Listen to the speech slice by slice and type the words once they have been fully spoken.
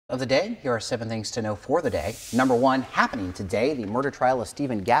Of the day, here are 7 things to know for the day. Number 1, happening today, the murder trial of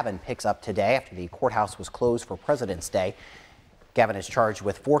Stephen Gavin picks up today after the courthouse was closed for President's Day. Gavin is charged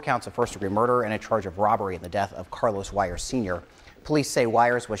with 4 counts of first-degree murder and a charge of robbery in the death of Carlos Wires Sr. Police say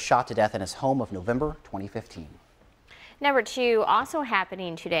Wires was shot to death in his home of November 2015. Number 2, also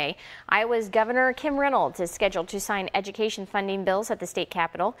happening today, Iowa's Governor Kim Reynolds is scheduled to sign education funding bills at the state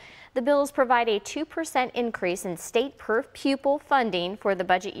capitol. The bills provide a 2% increase in state per pupil funding for the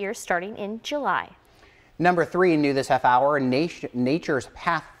budget year starting in July. Number 3, new this half hour, Nature's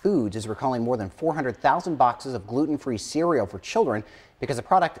Path Foods is recalling more than 400,000 boxes of gluten-free cereal for children because the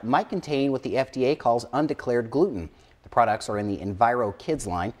product might contain what the FDA calls undeclared gluten. The products are in the Enviro Kids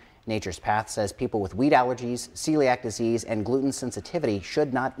line. Nature's Path says people with wheat allergies, celiac disease, and gluten sensitivity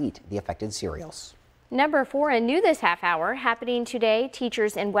should not eat the affected cereals. Number 4, and new this half hour, happening today,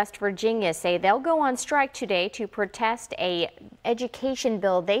 teachers in West Virginia say they'll go on strike today to protest a education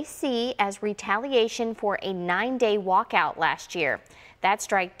bill they see as retaliation for a 9-day walkout last year. That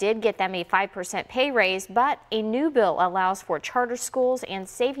strike did get them a 5% pay raise, but a new bill allows for charter schools and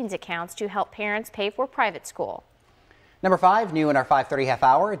savings accounts to help parents pay for private school. Number 5, new in our 5:30 half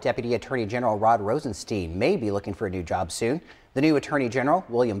hour, Deputy Attorney General Rod Rosenstein may be looking for a new job soon. The new Attorney General,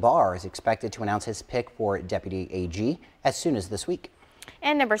 William Barr, is expected to announce his pick for Deputy AG as soon as this week.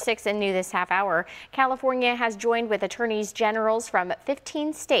 And number 6, and new this half hour, California has joined with attorneys generals from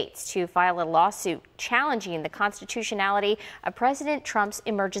 15 states to file a lawsuit challenging the constitutionality of President Trump's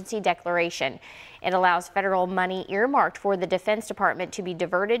emergency declaration. It allows federal money earmarked for the Defense Department to be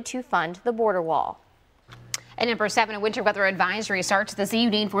diverted to fund the border wall. And number 7, a winter weather advisory starts this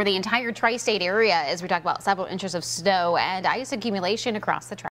evening for the entire tri-state area as we talk about several inches of snow and ice accumulation across the